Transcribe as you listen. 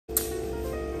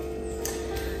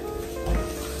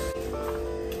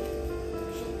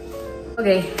Ok,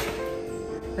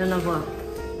 pero no puedo.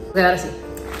 Ok, ahora sí.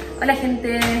 Hola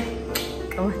gente,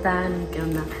 ¿cómo están? ¿Qué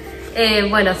onda?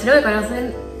 Bueno, si no me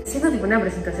conocen, siento tipo una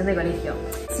presentación de colegio.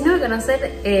 Si no me conocen,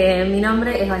 mi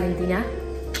nombre es Valentina.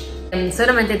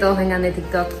 Seguramente todos vengan de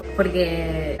TikTok,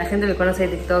 porque la gente me conoce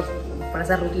de TikTok por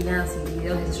hacer rutinas y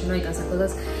videos de desayuno y todas esas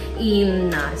cosas. Y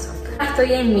nada, eso.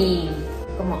 Estoy en mi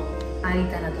como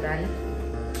hábitat natural.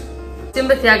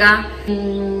 Siempre estoy acá.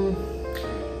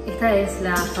 Esta es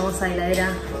la famosa heladera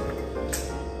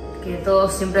que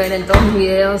todos siempre ven en todos mis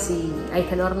videos, y ahí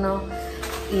está el horno.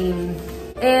 Y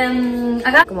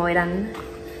acá, como verán,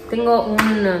 tengo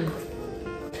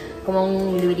como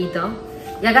un librito.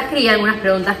 Y acá escribí algunas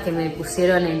preguntas que me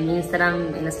pusieron en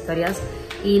Instagram, en las historias.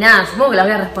 Y nada, supongo que las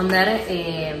voy a responder.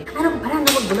 No, pará, no,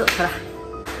 pará.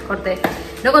 Corté.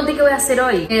 No conté qué voy a hacer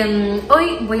hoy.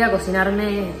 Hoy voy a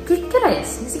cocinarme... ¿Qué hora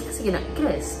es? Ni siquiera sé qué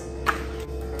hora es.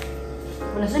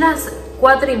 Bueno, son las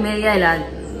 4:30 de la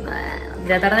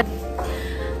tarde.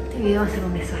 Este video va a ser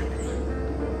un desastre.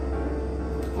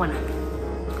 Bueno.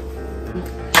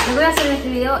 Lo que voy a hacer en este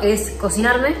video es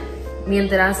cocinarme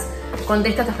mientras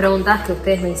contesto estas preguntas que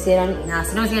ustedes me hicieron. Y nada,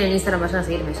 si no me siguen en Instagram, vayan a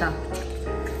seguirme ya.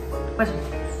 Bueno,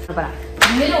 no, pará.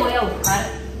 Primero voy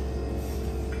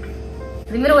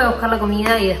a buscar la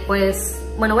comida y después...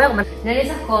 Bueno, voy a comer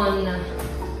milanesas con...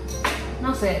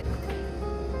 no sé.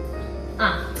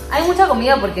 Hay mucha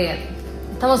comida porque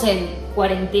estamos en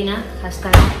cuarentena,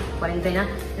 hashtag cuarentena.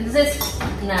 Entonces,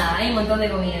 nada, hay un montón de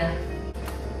comida.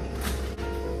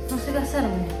 No sé qué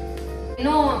hacerme.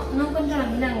 No encuentro las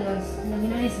milanesas.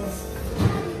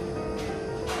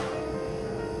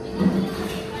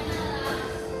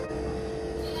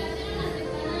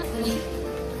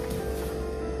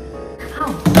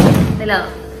 De lado.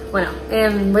 Bueno,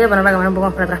 voy a poner la cámara un poco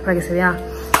más para atrás para que se vea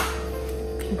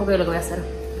un poco de lo que voy a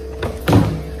hacer.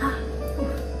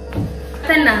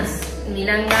 Están las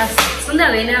milangas. Son de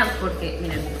avena porque,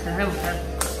 miren, se las voy a mostrar.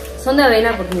 Son de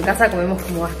avena porque en mi casa comemos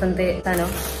como bastante sano.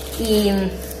 Y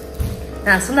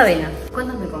nada, son de avena.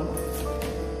 ¿Cuántas me como?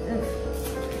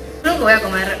 Creo que voy a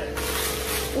comer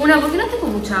una porque no tengo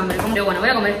mucha hambre. Pero bueno, voy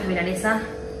a comer esta milanesa.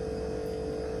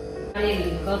 Vale,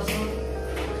 glicoso.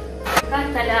 Acá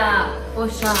está la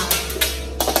olla.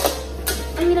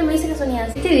 Ay, mira, me dice que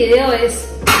sonías. Este video es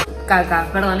caca,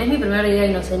 perdón, es mi primer video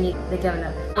y no sé ni de qué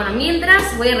hablar. Bueno,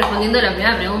 mientras voy respondiendo la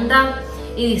primera pregunta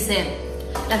y dice,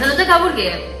 las anoté acá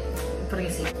porque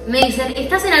sí. Me dicen,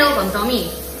 ¿estás en algo con Tommy?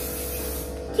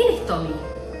 ¿Quién es Tommy?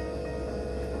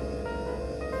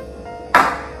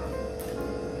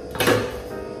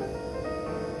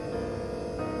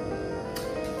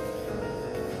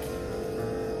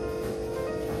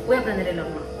 Voy a prender el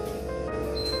horno.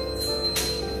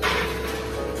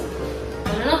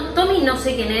 Bueno, Tommy no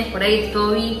sé quién es, por ahí es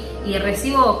Toby. Y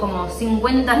recibo como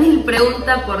 50.000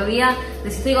 preguntas por día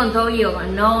de si estoy con Toby o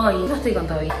no. Y no estoy con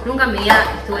Toby. Nunca en mi vida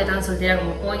estuve tan soltera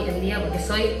como hoy en día porque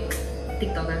soy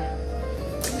TikToker.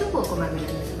 No puedo comer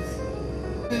milanesas.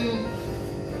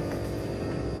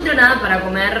 No tengo nada para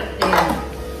comer,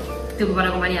 tipo para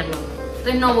acompañarlo.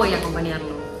 Entonces no voy a acompañarlo.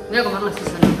 Voy a comerlo así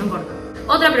solo, no importa.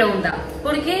 Otra pregunta.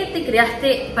 ¿Por qué te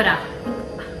creaste...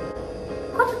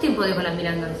 ¿Cuánto tiempo dejo las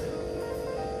milangas?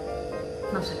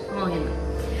 No sé, vamos viendo.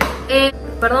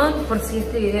 Perdón por si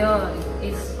este video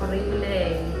es horrible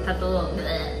y está todo...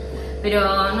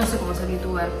 Pero no sé cómo ser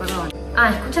youtuber, perdón.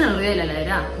 ¿Escuchan el ruido de la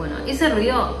heladera? Bueno, ese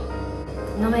ruido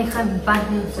no me deja en paz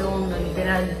ni un segundo,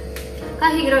 literal.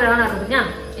 Cada vez que quiero grabar una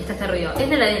rutina, está este ruido. Es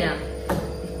de heladera.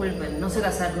 Disculpen, no sé qué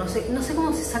hacer, no sé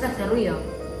cómo se saca este ruido.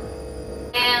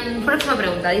 Próxima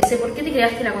pregunta, dice, ¿por qué te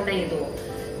creaste la cuenta de YouTube?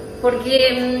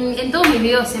 Porque en todos mis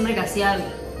videos, siempre que hacía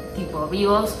tipo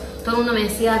vivos, todo el mundo me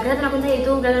decía, créate una cuenta de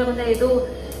YouTube, créate una cuenta de YouTube.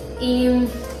 Y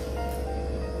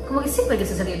como que siempre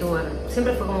quise ser youtuber,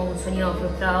 siempre fue como un sueño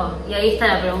frustrado. Y ahí está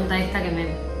la pregunta esta que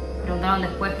me preguntaron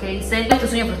después, que dice, ¿es tu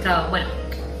sueño frustrado? Bueno,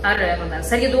 ahora lo voy a contar.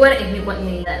 Ser youtuber es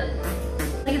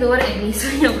mi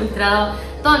sueño frustrado.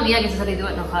 Toda mi vida quise ser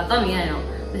youtuber, no, toda mi vida no.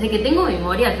 Desde que tengo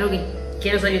memoria creo que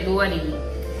quiero ser youtuber y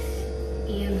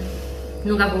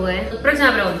nunca pude.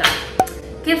 Próxima pregunta.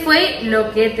 ¿Qué fue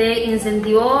lo que te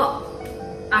incentivó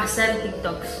a hacer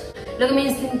TikToks? Lo que me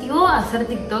incentivó a hacer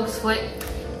TikToks fue...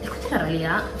 ¿Escucha la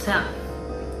realidad? O sea...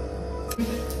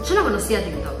 yo no conocía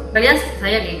TikTok. En realidad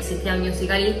sabía que existía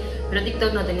Musical.ly, pero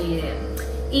TikTok no tenía idea.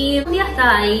 Y un día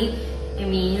estaba ahí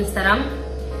en mi Instagram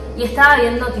y estaba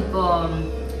viendo tipo...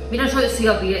 Vieron, yo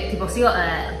sigo pibes, tipo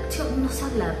no sé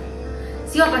hablar.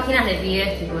 Sigo páginas de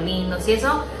pibes tipo lindos y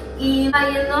eso. Y estaba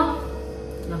viendo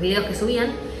los videos que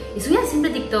subían. Y subían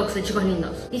siempre TikToks de chicos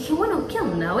lindos. Y dije, bueno, ¿qué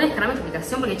onda? Voy a descargarme esta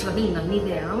aplicación porque hay chicos lindos, ni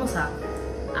idea. Vamos a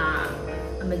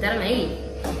meterme ahí.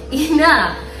 Y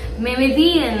nada, Me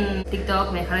metí en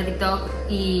TikTok, me descargué TikTok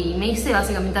y me hice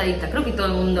básicamente adicta. Creo que a todo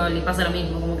el mundo le pasa lo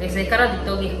mismo, como que se descarga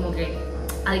TikTok y es como que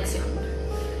adicción.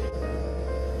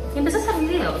 Y empecé a hacer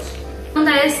videos. La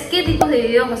pregunta es, ¿qué tipos de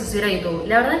videos vas a subir a YouTube?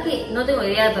 La verdad que no tengo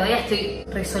idea, todavía estoy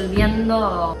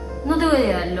resolviendo. No tengo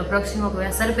idea de lo próximo que voy a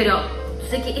hacer, pero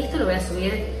sé que esto lo voy a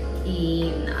subir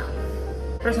y nada.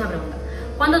 Próxima pregunta.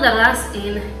 ¿Cuánto tardás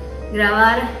en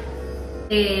grabar?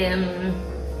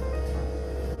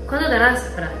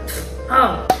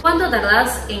 ¿Cuánto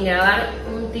tardás en grabar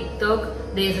un TikTok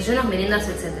de desayunos, meriendas,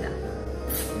 etcétera?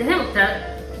 Les voy a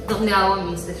mostrar dónde hago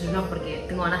mis desayunos porque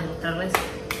tengo ganas de mostrarles.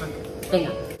 Venga.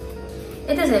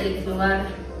 Este es el lugar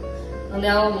donde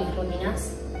hago mis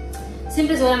rutinas.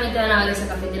 Siempre seguramente van a ver esa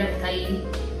cafetera que está ahí.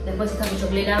 Después está mi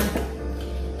choclera.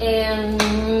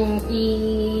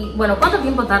 Y bueno, ¿cuánto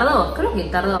tiempo tardo? Creo que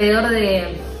tardo alrededor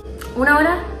de 1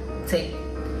 hora. Sí.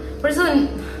 Por eso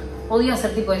odio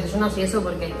hacer tipo de desayunos y eso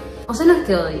porque... O sea, no es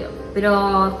que odio,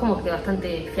 pero es como que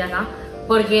bastante fiaca.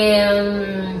 Porque...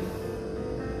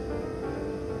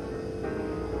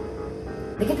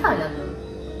 ¿de qué estaba hablando?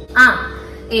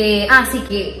 Sí,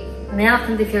 que me da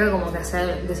bastante fiaca como que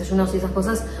hacer desayunos y esas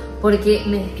cosas. Porque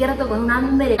me despierto con un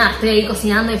hambre. Estoy ahí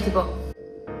cocinando y es tipo...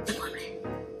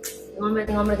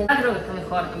 Tengo hambre. Creo que está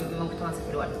mejor, a mí me gusta más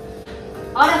este lugar.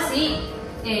 Ahora sí,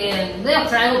 voy a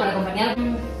mostrar algo para acompañar.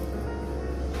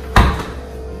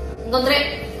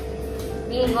 Encontré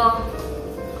bingo.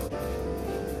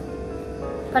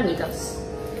 Palmitos.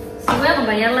 Sí, voy a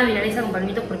acompañar la milanesa con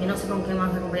palmitos porque no sé con qué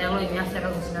más acompañarlo y me va a hacer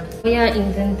cocinar. Voy a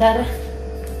intentar...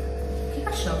 ¿Qué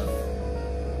cayó?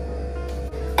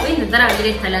 Voy a intentar abrir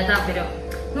esta lata, pero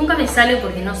nunca me sale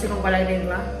porque no sé con cuál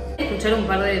abrirla. Voy a escuchar un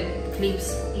par de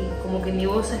clips y como que mi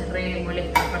voz es re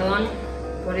molesta. Perdón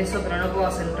por eso, pero no puedo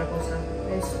hacer otra cosa.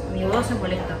 Mi voz es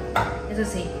molesta. Eso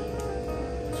sí.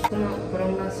 ¿Cómo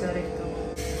poronga hacer esto?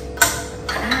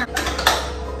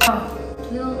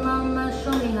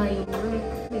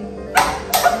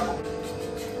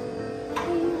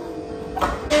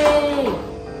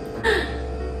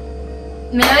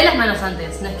 Me lavé las manos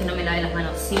antes. No es que no me lavé las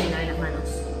manos, sí me lavé las manos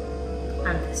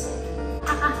antes.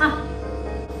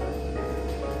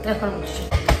 Voy a dejar un cuchillo.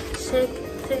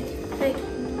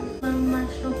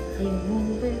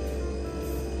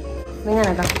 Vengan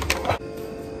acá.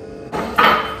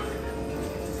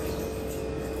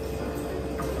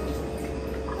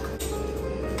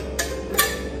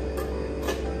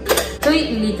 Estoy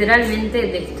literalmente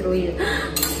destruida.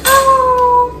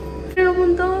 ¡Oh! Pero un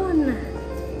montón.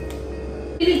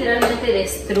 Estoy literalmente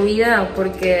destruida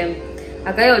porque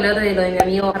acabo de hablar de lo de mi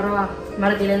amigo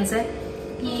 @martilense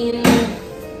y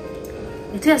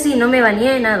estoy así, no me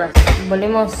bañé nada.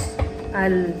 Volvemos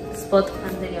al spot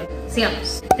anterior.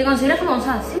 Sigamos. ¿Te consideras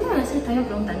famosa? Siempre me hacen esta misma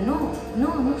pregunta. No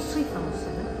soy famosa,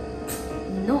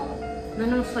 ¿no?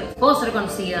 No soy. Puedo ser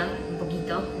conocida un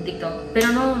poquito en TikTok, pero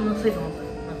no soy famosa.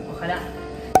 No, ojalá.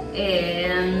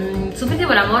 ¿Sufriste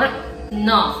por amor?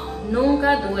 No.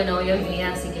 Nunca tuve novio en mi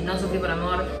vida, así que no sufrí por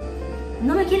amor.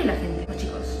 No me quiere la gente, los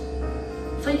chicos.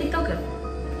 Soy TikToker.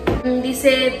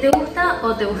 Dice, ¿te gusta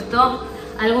o te gustó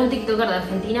algún TikToker de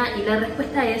Argentina? Y la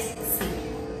respuesta es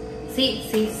sí.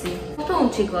 Sí. Me gustó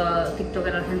un chico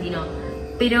TikToker argentino,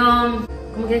 pero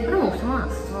como que después no me gustó más.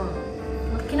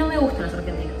 No, es que no me gustan los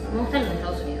argentinos, me gustan los de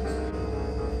Estados Unidos.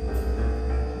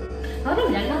 Ahora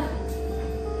mirarla.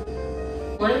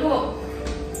 O algo...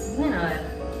 Vengan a ver.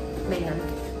 Vengan.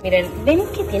 Miren, ¿ven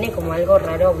que tiene como algo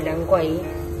raro blanco ahí?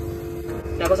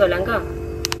 ¿La cosa blanca?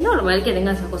 ¿Es normal que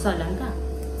tenga esa cosa blanca?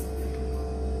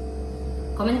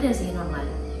 Comenten si es normal.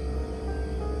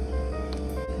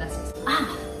 Gracias.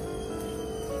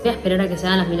 Voy a esperar a que se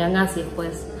hagan las milangas y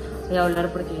después voy a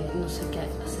hablar porque no sé qué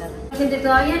hacer. Gente,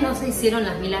 todavía no se hicieron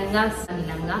las milangas,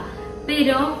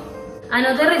 pero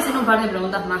anoté recién un par de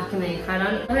preguntas más que me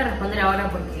dejaron. Voy a responder ahora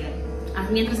porque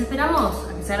mientras esperamos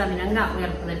a que se haga la milanga, voy a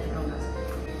responder estas preguntas.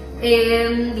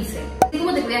 Dice,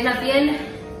 ¿cómo te cuidas la piel?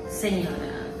 Señora,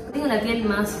 tengo la piel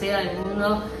más fea del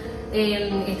mundo.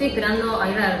 Estoy esperando a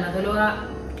ir a la dermatóloga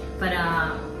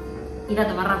para ir a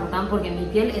tomar Rakután porque mi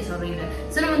piel es horrible.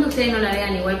 Solamente ustedes no la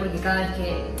vean igual porque cada vez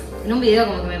que en un video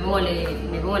como que me pongo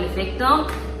el efecto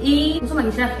y uso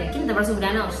maquillaje. ¿Quieren tapar sus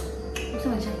granos? Uso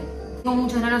maquillaje. Tengo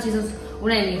muchos granos y eso es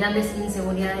una de mis grandes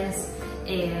inseguridades.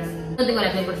 No tengo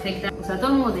la piel perfecta. O sea, todo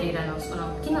el mundo tiene granos, ¿o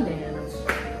no? ¿Quién no tiene granos?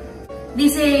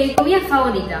 Dice, comida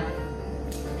favorita.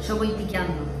 Yo voy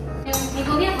piqueando. Mi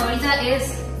comida favorita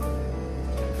es...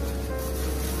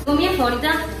 Mi comida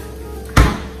favorita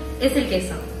es el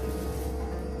queso.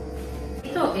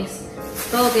 Esto es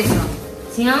todo queso.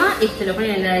 Si mi mamá lo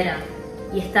pone en la heladera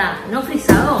y está no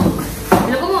frisado,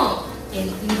 me lo como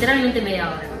en literalmente media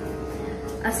hora.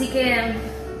 Así que,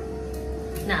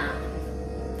 nada,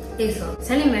 eso.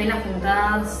 Si alguien me ve en las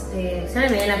juntadas, si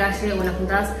alguien me ve en la calle o en las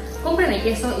juntadas, cómprame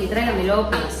queso y tráigamelo.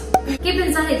 ¿Qué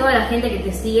pensás de toda la gente que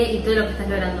te sigue y todo lo que estás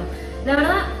logrando? La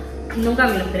verdad, nunca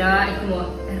me lo esperaba,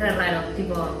 es re raro,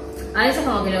 tipo, a veces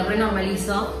como que lo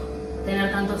renormalizo,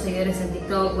 tener tantos seguidores en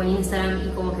TikTok o en Instagram, y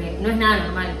como que no es nada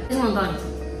normal, es un montón,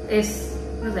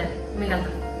 no sé, me encanta.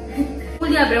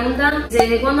 Última pregunta,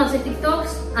 ¿desde cuándo haces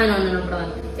TikToks? No,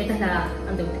 perdón, esta es la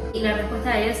anteúltima. Y la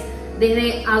respuesta es,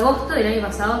 desde agosto del año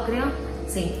pasado, creo,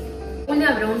 sí.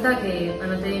 Última pregunta que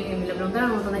anoté, que me lo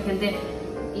preguntaron un montón de gente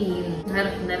y voy a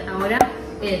responder ahora,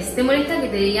 es, ¿te molesta que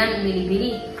te digan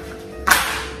milipili?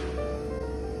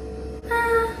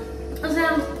 O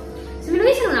sea, si me lo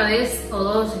dicen una vez o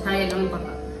dos, está bien, no me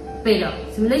importa. Pero,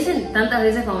 si me lo dicen tantas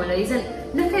veces como me lo dicen,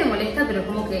 no es que me molesta, pero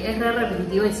como que es re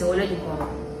repetitivo y se vuelve tipo...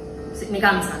 me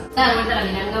cansa. Voy a dar vuelta a la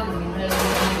milanga porque no le doy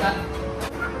nunca.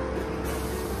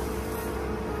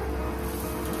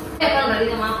 Voy a dejar un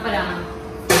ratito más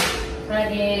para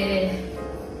que...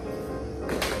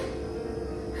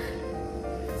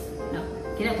 No,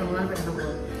 quiero estornudar pero no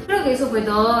puedo. Creo que eso fue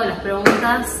todo, las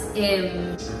preguntas.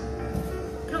 Creo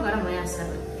que ahora me voy a hacer,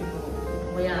 tipo,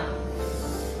 voy a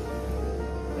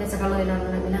sacarlo de la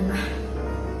milanga.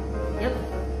 Yep.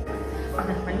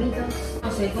 Hasta los palmitos.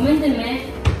 No sé, coméntenme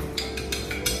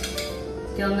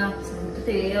qué onda, si les gustó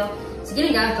este video, si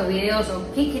quieren que haga estos videos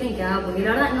o qué quieren que haga, porque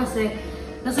la verdad no sé,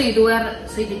 no soy youtuber,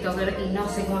 soy tiktoker y no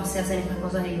sé cómo se hacen estas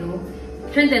cosas de YouTube.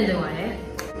 Yo intento igual,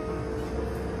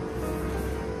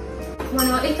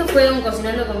 Bueno, esto fue un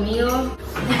cocinando conmigo.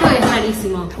 Esto es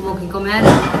rarísimo, como que comer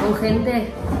con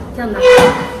gente. ¿Qué onda?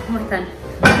 ¿Cómo están?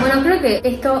 Bueno, creo que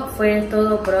esto fue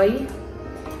todo por hoy.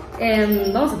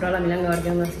 Vamos a probar la milanga a ver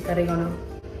qué onda, si está rico o no.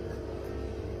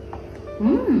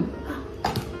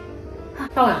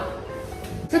 Está bueno.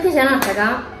 Si es que llegaron hasta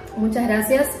acá, muchas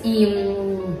gracias. Y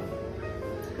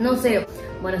no sé,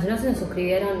 bueno, si no se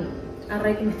suscribieron,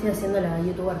 arre que me estoy haciendo la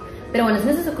youtuber. Pero bueno, si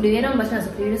no se suscribieron, vayan a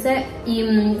suscribirse. Y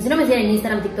si no me siguen en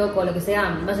Instagram, TikTok o lo que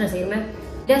sea, vayan a seguirme.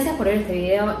 Gracias por ver este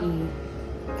video y...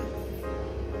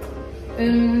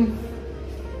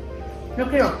 no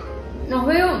creo. Nos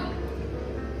veo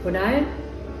por ahí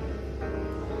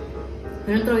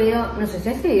en otro video. No sé, si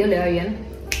a este video le va bien,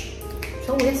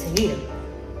 yo voy a seguir.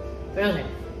 Pero no sé.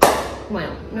 Bueno,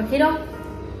 los quiero.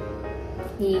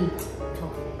 Y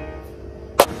chao.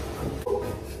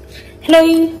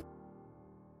 Hello.